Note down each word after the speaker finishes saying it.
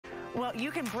Well,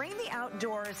 you can bring the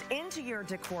outdoors into your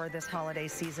decor this holiday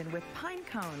season with Pine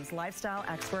Cones. Lifestyle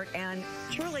expert and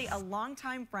truly a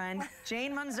longtime friend,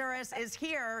 Jane Manzouras, is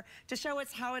here to show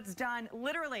us how it's done.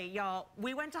 Literally, y'all,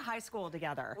 we went to high school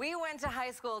together. We went to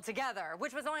high school together,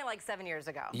 which was only like 7 years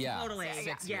ago. Yeah, Totally.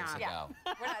 6 years ago.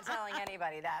 We're not telling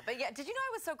anybody that. But yeah, did you know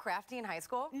I was so crafty in high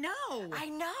school? No. I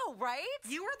know, right?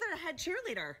 You were the head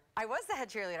cheerleader. I was the head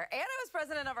cheerleader, and I was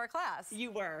president of our class.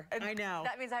 You were. I know.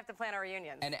 That means I have to plan our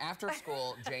reunions. And after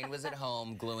school, Jane was at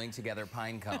home gluing together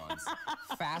pine cones.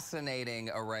 Fascinating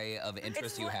array of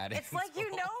interests you had. It's like you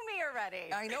know me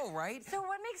already. I know, right? So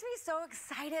what makes me so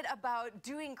excited about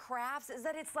doing crafts is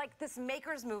that it's like this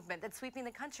makers movement that's sweeping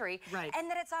the country. Right. And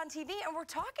that it's on TV and we're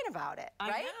talking about it,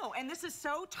 right? I know, and this is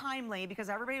so timely because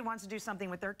everybody wants to do something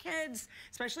with their kids,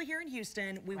 especially here in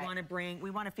Houston. We want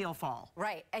to feel fall.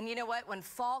 Right, and you know what? When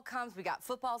fall comes, we got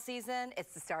football season.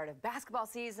 It's the start of basketball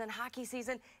season, hockey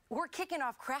season. We're kicking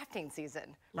off crafting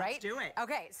season, right? Let's do it.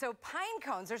 Okay, so pine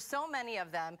cones, there's so many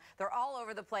of them. They're all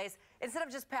over the place. Instead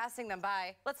of just passing them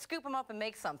by, let's scoop them up and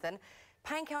make something.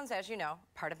 Pine cones, as you know,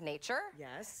 part of nature.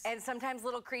 Yes. And sometimes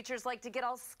little creatures like to get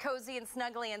all cozy and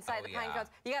snuggly inside the pine cones.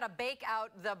 You gotta bake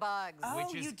out the bugs. Oh,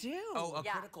 Which is, you do? Oh, a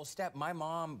critical step. My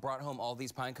mom brought home all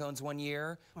these pine cones one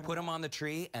year, put them on the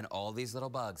tree, and all these little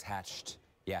bugs hatched.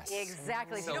 Yes.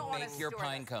 Exactly. So you don't make your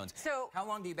pine cones. So how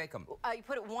long do you bake them? You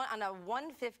put it on a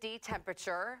 150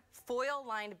 temperature,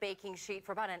 foil-lined baking sheet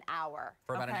for about an hour.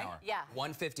 For about an hour. Yeah.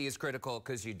 150 is critical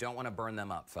because you don't want to burn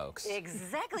them up, folks.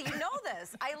 Exactly. You know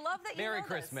this. I love that you know Merry this.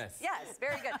 Christmas. Yes,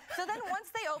 very good. So then once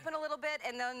they open a little bit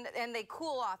and they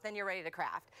cool off, then you're ready to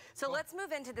craft. So let's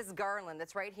move into this garland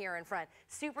that's right here in front.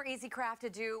 Super easy craft to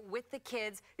do with the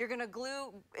kids. You're going to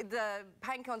glue the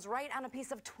pine cones right on a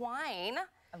piece of twine.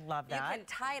 I love that. You can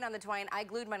tie it on the twine. I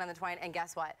glued mine on the twine, and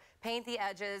guess what? Paint the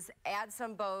edges, add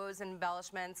some bows and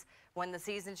embellishments. When the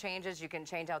season changes, you can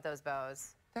change out those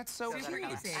bows. That's so Super sweet.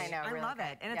 easy. I know, I really love good.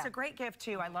 it. And it's a great gift,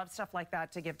 too. I love stuff like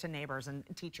that to give to neighbors and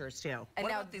teachers, too. And what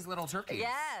now, about these little turkeys?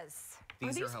 yes.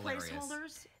 These are are hilarious.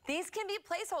 Placeholders? These can be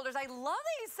placeholders. I love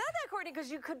that you said that, Courtney,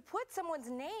 because you could put someone's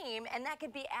name, and that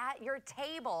could be at your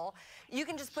table. You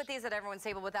can just put these at everyone's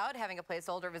table without having a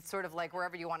placeholder if it's sort of like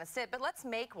wherever you want to sit. But let's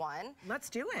make one.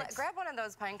 Let's do it. Grab one of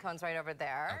those pine cones right over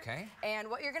there. Okay. And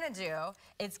what you're going to do,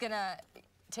 it's going to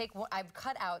take, I've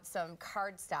cut out some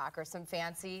cardstock or some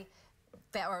fancy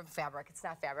or fabric, it's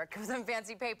not fabric, some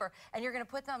fancy paper, and you're going to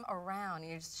put them around.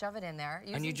 You just shove it in there.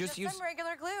 And you just use some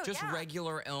regular glue. Just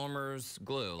regular Elmer's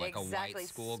glue, like a white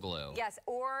school glue. Yes,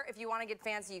 or if you want to get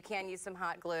fancy, you can use some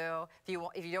hot glue.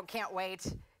 If you can't wait,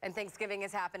 and Thanksgiving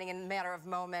is happening in a matter of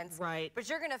moments. Right. But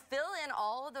you're going to fill in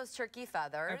all of those turkey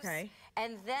feathers. Okay.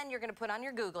 And then you're going to put on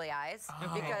your googly eyes,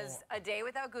 because a day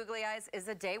without googly eyes is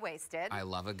a day wasted. I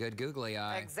love a good googly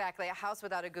eye. Exactly. A house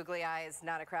without a googly eye is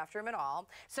not a craft room at all.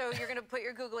 So you're going to put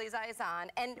your googly eyes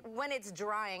on, and when it's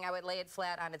drying, I would lay it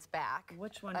flat on its back.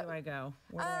 Which one do I go?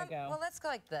 Where do I go? Well, let's go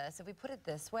like this. If we put it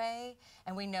this way,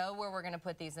 and we know where we're going to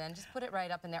put these in, just put it right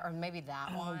up in there, or maybe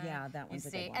that one. Oh, yeah, that one's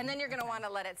a good one. And then you're going to want to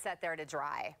let it set there to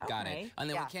dry. Got Okay. it. And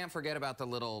then we can't forget about the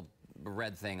little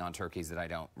red thing on turkeys that I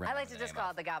don't remember. I like to just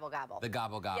call it the gobble gobble. The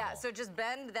gobble gobble. Yeah, so just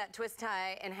bend that twist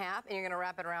tie in half, and you're going to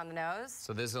wrap it around the nose.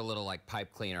 So this is a little like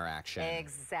pipe cleaner action.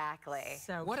 Exactly.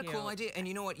 So What cute. a cool idea. And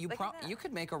you know what? You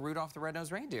could make a Rudolph the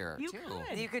Red-Nosed Reindeer, You too.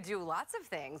 could. You could do lots of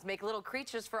things. Make little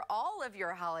creatures for all of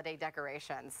your holiday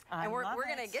decorations. I And we're love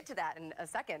going to it. get to that in a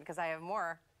second, because I have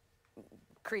more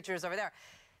creatures over there.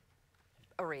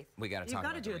 A wreath. We got to You've talk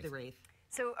got about to do the it the wreath. wreath.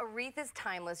 So a wreath is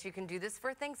timeless. You can do this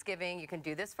for Thanksgiving. You can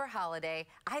do this for holiday.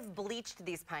 I've bleached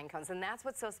these pine cones, and that's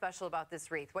what's so special about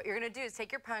this wreath. What you're going to do is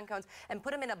take your pine cones and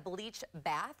put them in a bleach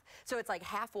bath. So it's like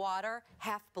half water,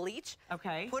 half bleach.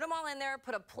 Okay. Put them all in there.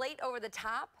 Put a plate over the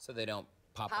top. So they don't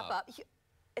pop up.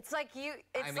 It's like you.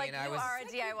 It's I mean, like I you was- are a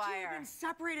Like you did DIYer. and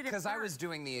separated it Because I was first.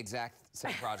 doing the exact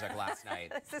same project last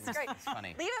night. This is great. It's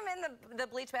funny. Leave them in the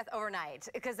bleach bath overnight,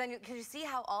 because then can you see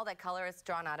how all that color is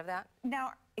drawn out of that?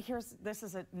 Now, this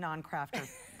is a non-crafter.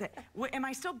 Am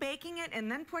I still baking it and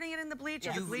then putting it in the bleach?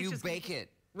 Or the bleach You is bake it.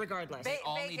 regardless.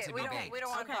 all Bake need it. to we be don't, baked. We don't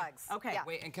want Okay. bugs. Okay. Yeah.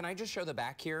 Wait, and can I just show the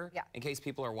back here? Yeah. In case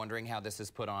people are wondering how this is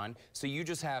put on. So you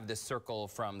just have this circle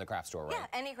from the craft store, right? Yeah,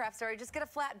 any craft store, just get a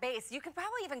flat base. You could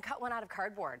probably even cut one out of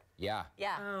cardboard. Yeah.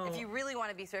 Yeah, Oh. if you really want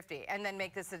to be thrifty, and then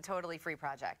make this a totally free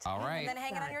project. All right. And then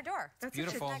hang it on your door. That's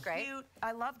beautiful. Such a Great. cute.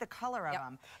 I love the color of Yep.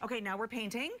 them. Okay, now we're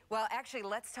painting. Well, actually,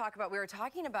 let's talk about, we were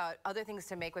talking about other things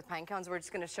to make with pine cones. We're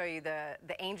just going to show you the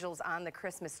angels on the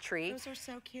Christmas tree. Those are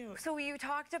so cute. So you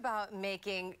talked about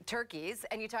making turkeys,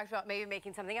 and you talked about maybe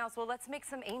making something else. Well, let's make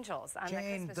some angels on the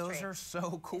Jane, Christmas those tree. are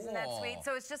so cool. Isn't that sweet?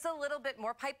 So it's just a little bit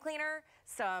more pipe cleaner,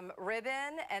 some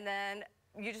ribbon, and then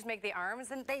you just make the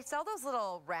arms, and they sell those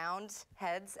little round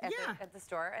heads at the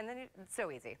store, and then it's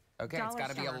so easy. Okay, it's got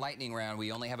to be a lightning round.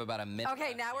 We only have about a minute.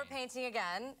 Okay, now we're painting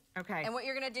again. Okay. And what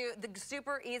you're going to do, the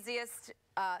super easiest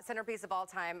centerpiece of all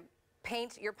time,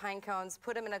 paint your pine cones,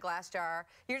 put them in a glass jar.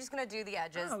 You're just going to do the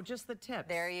edges. Oh, just the tips.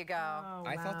 There you go. Oh,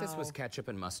 I thought this was wow. ketchup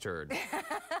and mustard.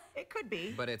 It could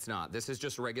be. But it's not. This is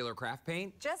just regular craft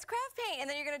paint? Just craft paint, and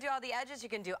then you're going to do all the edges. You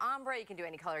can do ombre, you can do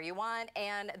any color you want,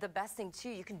 and the best thing too,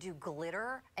 you can do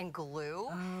glitter and glue,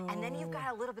 and then you've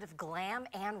got a little bit of glam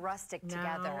and rustic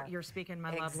together. You're speaking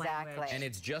my love language. And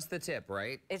it's just the tip,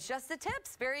 right? It's just the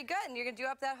tips. Very good, and you're going to do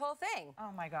up that whole thing.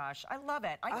 Oh my gosh, I love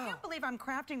it. I can't believe I'm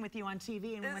crafting with you on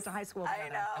TV and we went to high school together. I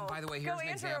know. And by the way, here's an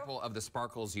example of the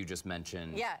sparkles you just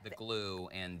mentioned. Yeah. The glue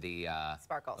and the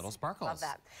sparkles. little sparkles. Love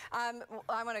that. I'm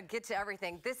going to get to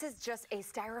everything. This is just a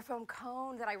styrofoam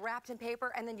cone that I wrapped in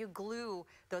paper, and then you glue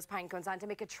those pine cones on to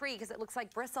make a tree because it looks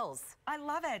like bristles. I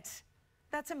love it.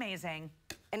 That's amazing.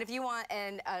 And if you want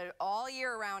an all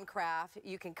year round craft,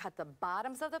 you can cut the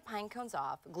bottoms of the pine cones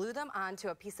off, glue them onto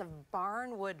a piece of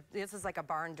barn wood. This is like a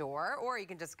barn door, or you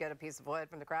can just get a piece of wood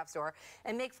from the craft store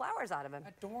and make flowers out of them.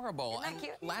 Adorable. Isn't that And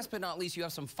cute? last but not least, you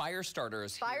have some fire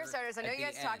starters here. Fire starters. I know you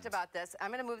guys talked about this. I'm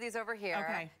going to move these over here.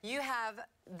 Okay. You have,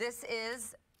 this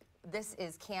is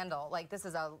candle, like this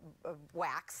is a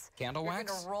wax. Candle You're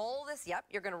wax? You're gonna roll this,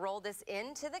 you're gonna roll this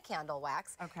into the candle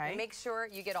wax. Okay. And make sure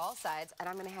you get all sides, and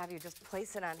I'm gonna have you just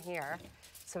place it on here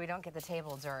so we don't get the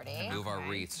table dirty. Move our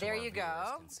wreaths so There our you viewers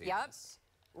go. can see Yep. this.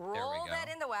 Roll that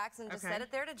in the wax and just set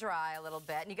it there to dry a little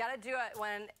bit. And you gotta do it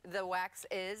when the wax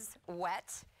is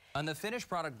wet. And the finished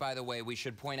product, by the way, we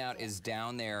should point out is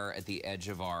down there at the edge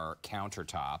of our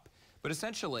countertop. But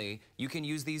essentially, you can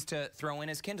use these to throw in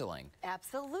as kindling.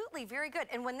 Absolutely, very good.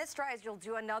 And when this dries, you'll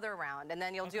do another round, and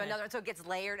then you'll do another, so it gets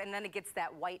layered, and then it gets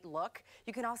that white look.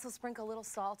 You can also sprinkle a little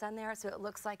salt on there, so it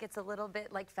looks like it's a little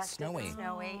bit like festive and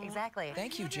snowy. Exactly.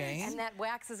 Thank you, Jane. And that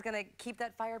wax is gonna keep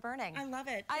that fire burning. I love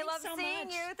it. I love so seeing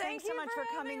much. you. Thanks so much for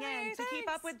coming having me. in. To keep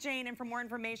up Thanks. with Jane and for more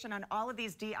information on all of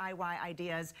these DIY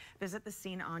ideas, visit the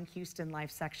Scene on Houston Life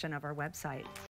section of our website.